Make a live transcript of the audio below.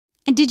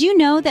did you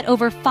know that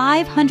over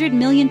 500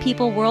 million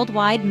people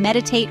worldwide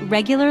meditate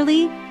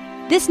regularly?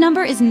 This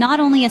number is not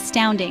only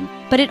astounding,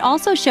 but it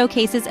also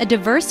showcases a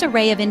diverse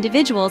array of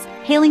individuals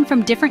hailing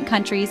from different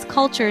countries,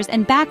 cultures,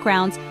 and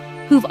backgrounds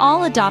who've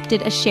all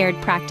adopted a shared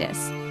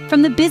practice.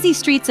 From the busy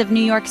streets of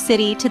New York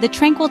City to the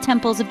tranquil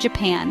temples of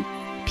Japan,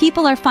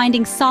 people are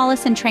finding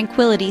solace and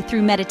tranquility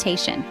through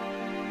meditation.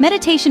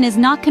 Meditation is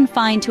not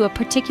confined to a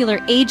particular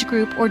age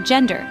group or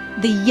gender.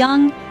 The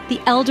young,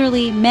 the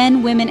elderly,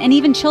 men, women, and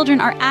even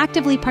children are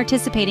actively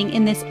participating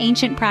in this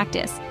ancient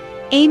practice,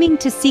 aiming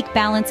to seek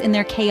balance in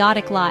their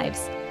chaotic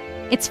lives.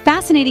 It's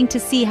fascinating to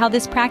see how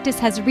this practice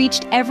has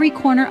reached every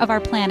corner of our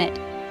planet,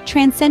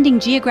 transcending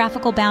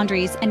geographical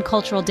boundaries and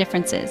cultural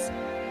differences.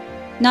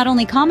 Not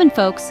only common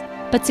folks,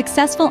 but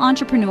successful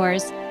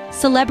entrepreneurs,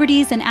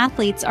 celebrities, and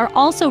athletes are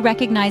also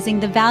recognizing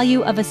the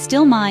value of a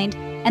still mind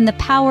and the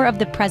power of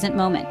the present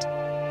moment.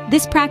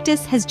 This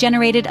practice has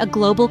generated a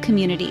global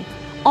community,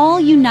 all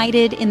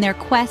united in their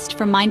quest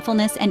for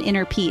mindfulness and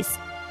inner peace,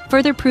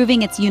 further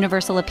proving its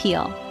universal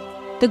appeal.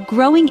 The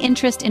growing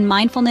interest in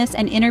mindfulness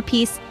and inner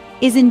peace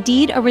is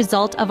indeed a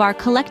result of our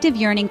collective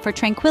yearning for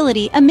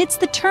tranquility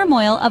amidst the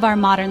turmoil of our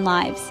modern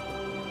lives.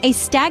 A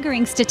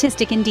staggering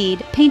statistic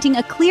indeed, painting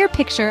a clear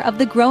picture of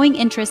the growing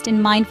interest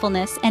in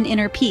mindfulness and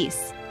inner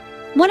peace.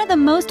 One of the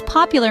most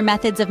popular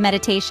methods of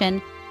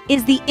meditation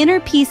is the Inner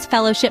Peace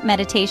Fellowship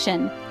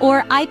Meditation,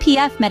 or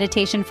IPF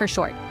Meditation for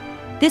short.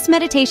 This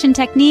meditation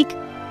technique,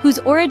 whose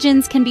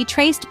origins can be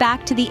traced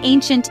back to the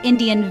ancient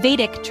Indian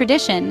Vedic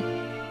tradition,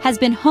 has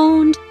been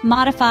honed,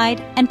 modified,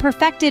 and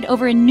perfected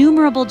over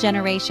innumerable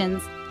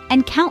generations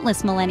and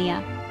countless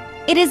millennia.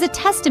 It is a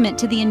testament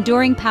to the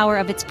enduring power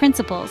of its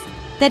principles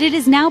that it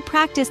is now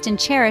practiced and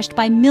cherished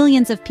by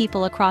millions of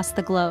people across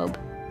the globe.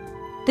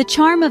 The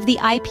charm of the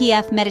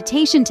IPF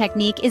meditation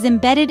technique is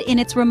embedded in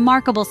its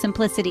remarkable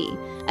simplicity,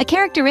 a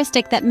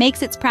characteristic that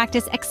makes its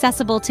practice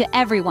accessible to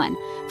everyone,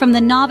 from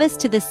the novice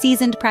to the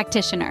seasoned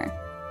practitioner.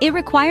 It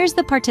requires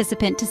the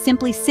participant to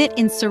simply sit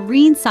in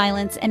serene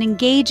silence and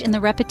engage in the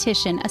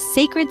repetition of a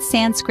sacred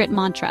Sanskrit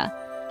mantra,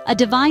 a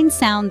divine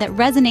sound that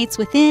resonates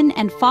within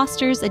and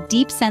fosters a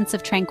deep sense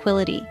of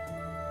tranquility.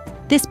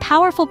 This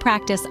powerful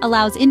practice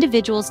allows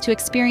individuals to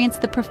experience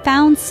the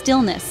profound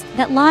stillness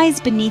that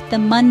lies beneath the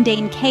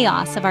mundane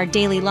chaos of our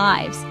daily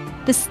lives.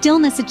 The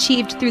stillness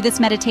achieved through this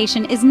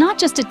meditation is not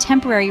just a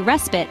temporary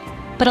respite,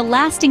 but a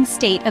lasting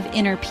state of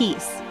inner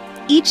peace.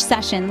 Each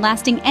session,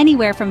 lasting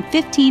anywhere from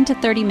 15 to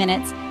 30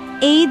 minutes,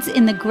 aids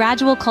in the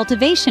gradual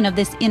cultivation of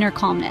this inner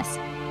calmness.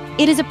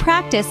 It is a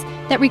practice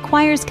that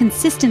requires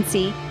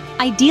consistency,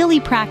 ideally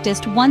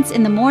practiced once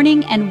in the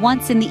morning and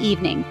once in the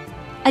evening.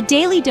 A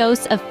daily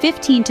dose of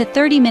 15 to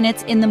 30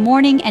 minutes in the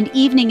morning and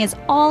evening is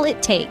all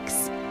it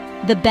takes.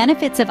 The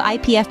benefits of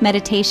IPF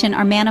meditation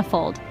are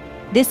manifold.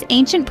 This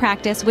ancient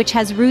practice, which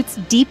has roots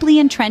deeply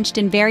entrenched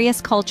in various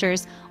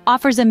cultures,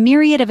 offers a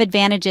myriad of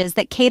advantages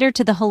that cater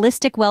to the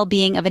holistic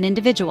well-being of an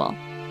individual.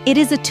 It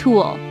is a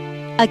tool,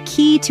 a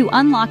key to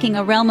unlocking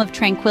a realm of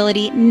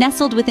tranquility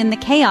nestled within the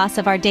chaos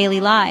of our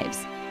daily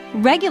lives.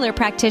 Regular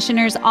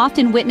practitioners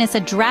often witness a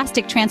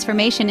drastic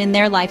transformation in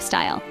their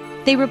lifestyle.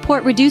 They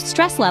report reduced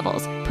stress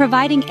levels,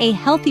 providing a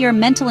healthier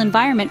mental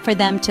environment for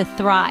them to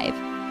thrive.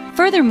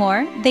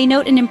 Furthermore, they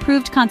note an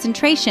improved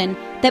concentration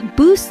that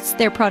boosts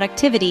their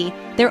productivity,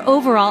 their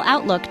overall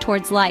outlook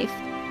towards life.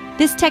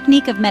 This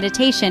technique of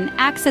meditation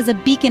acts as a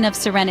beacon of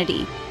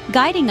serenity,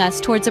 guiding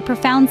us towards a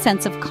profound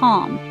sense of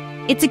calm.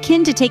 It's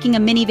akin to taking a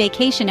mini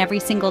vacation every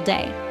single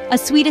day, a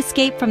sweet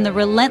escape from the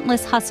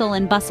relentless hustle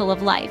and bustle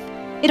of life.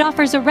 It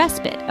offers a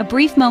respite, a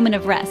brief moment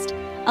of rest,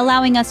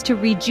 allowing us to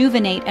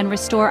rejuvenate and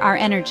restore our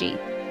energy.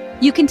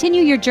 You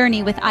continue your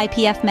journey with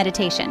IPF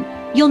meditation.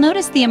 You'll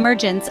notice the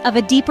emergence of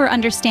a deeper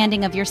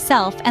understanding of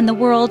yourself and the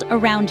world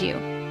around you.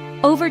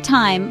 Over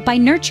time, by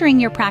nurturing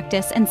your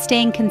practice and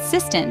staying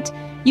consistent,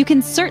 you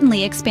can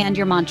certainly expand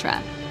your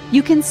mantra.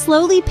 You can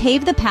slowly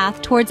pave the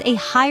path towards a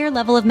higher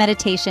level of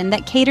meditation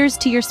that caters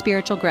to your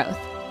spiritual growth.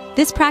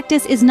 This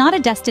practice is not a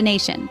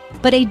destination,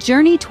 but a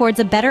journey towards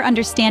a better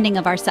understanding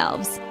of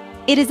ourselves.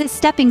 It is a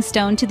stepping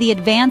stone to the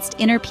advanced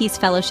Inner Peace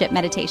Fellowship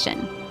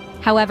meditation.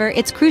 However,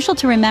 it's crucial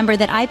to remember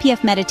that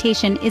IPF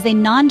meditation is a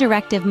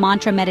non-directive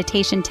mantra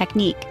meditation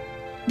technique.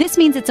 This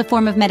means it's a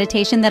form of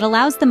meditation that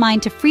allows the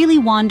mind to freely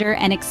wander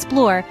and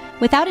explore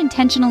without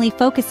intentionally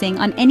focusing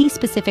on any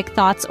specific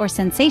thoughts or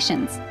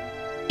sensations.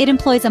 It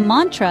employs a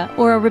mantra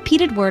or a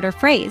repeated word or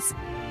phrase,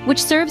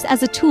 which serves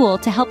as a tool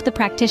to help the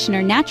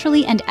practitioner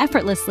naturally and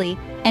effortlessly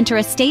enter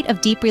a state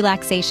of deep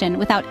relaxation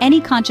without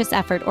any conscious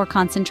effort or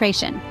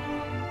concentration.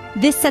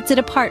 This sets it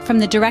apart from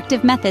the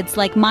directive methods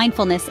like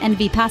mindfulness and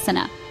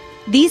vipassana.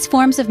 These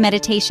forms of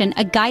meditation,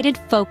 a guided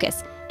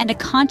focus and a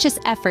conscious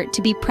effort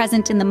to be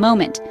present in the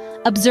moment,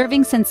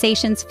 observing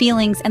sensations,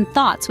 feelings, and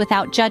thoughts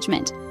without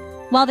judgment.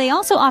 While they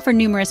also offer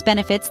numerous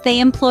benefits, they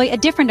employ a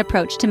different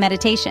approach to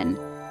meditation.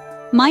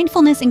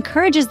 Mindfulness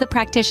encourages the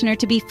practitioner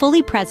to be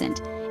fully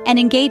present and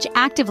engage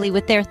actively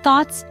with their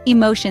thoughts,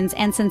 emotions,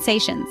 and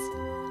sensations.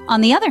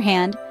 On the other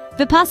hand,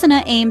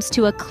 Vipassana aims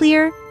to a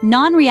clear,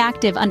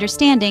 non-reactive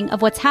understanding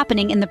of what's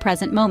happening in the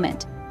present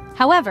moment.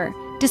 However,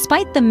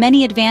 despite the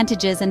many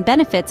advantages and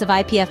benefits of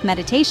IPF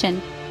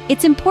meditation,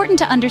 it's important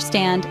to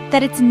understand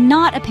that it's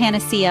not a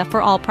panacea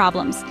for all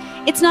problems.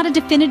 It's not a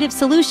definitive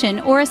solution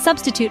or a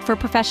substitute for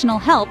professional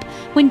help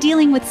when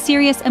dealing with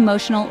serious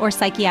emotional or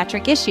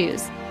psychiatric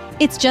issues.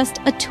 It's just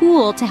a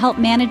tool to help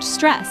manage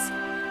stress,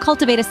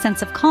 cultivate a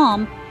sense of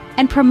calm,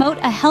 and promote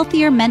a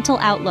healthier mental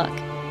outlook.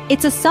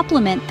 It's a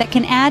supplement that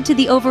can add to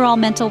the overall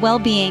mental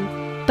well-being,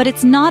 but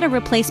it's not a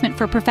replacement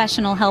for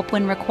professional help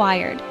when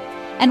required.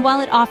 And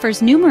while it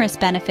offers numerous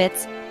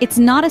benefits, it's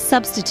not a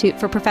substitute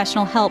for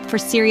professional help for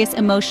serious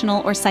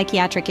emotional or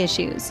psychiatric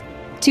issues.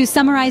 To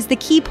summarize the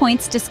key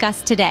points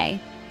discussed today,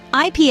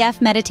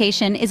 IPF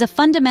meditation is a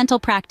fundamental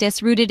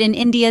practice rooted in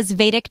India's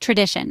Vedic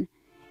tradition.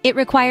 It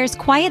requires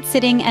quiet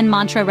sitting and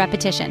mantra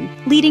repetition,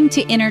 leading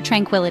to inner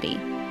tranquility.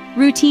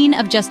 Routine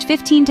of just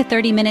 15 to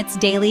 30 minutes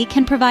daily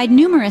can provide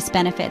numerous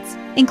benefits,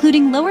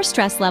 including lower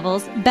stress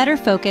levels, better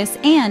focus,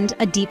 and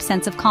a deep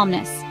sense of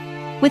calmness.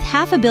 With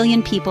 500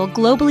 million people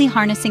globally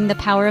harnessing the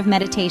power of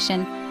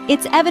meditation,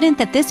 it's evident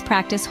that this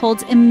practice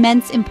holds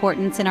immense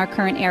importance in our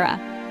current era.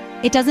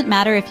 It doesn't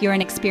matter if you're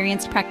an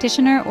experienced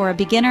practitioner or a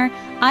beginner,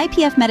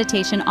 IPF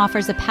meditation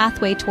offers a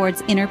pathway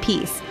towards inner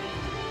peace.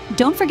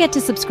 Don't forget to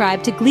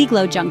subscribe to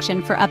Glow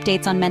Junction for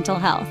updates on mental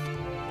health.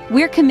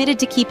 We're committed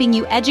to keeping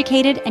you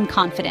educated and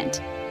confident.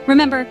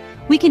 Remember,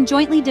 we can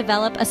jointly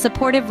develop a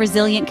supportive,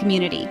 resilient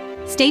community.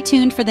 Stay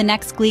tuned for the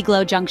next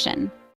Glow Junction.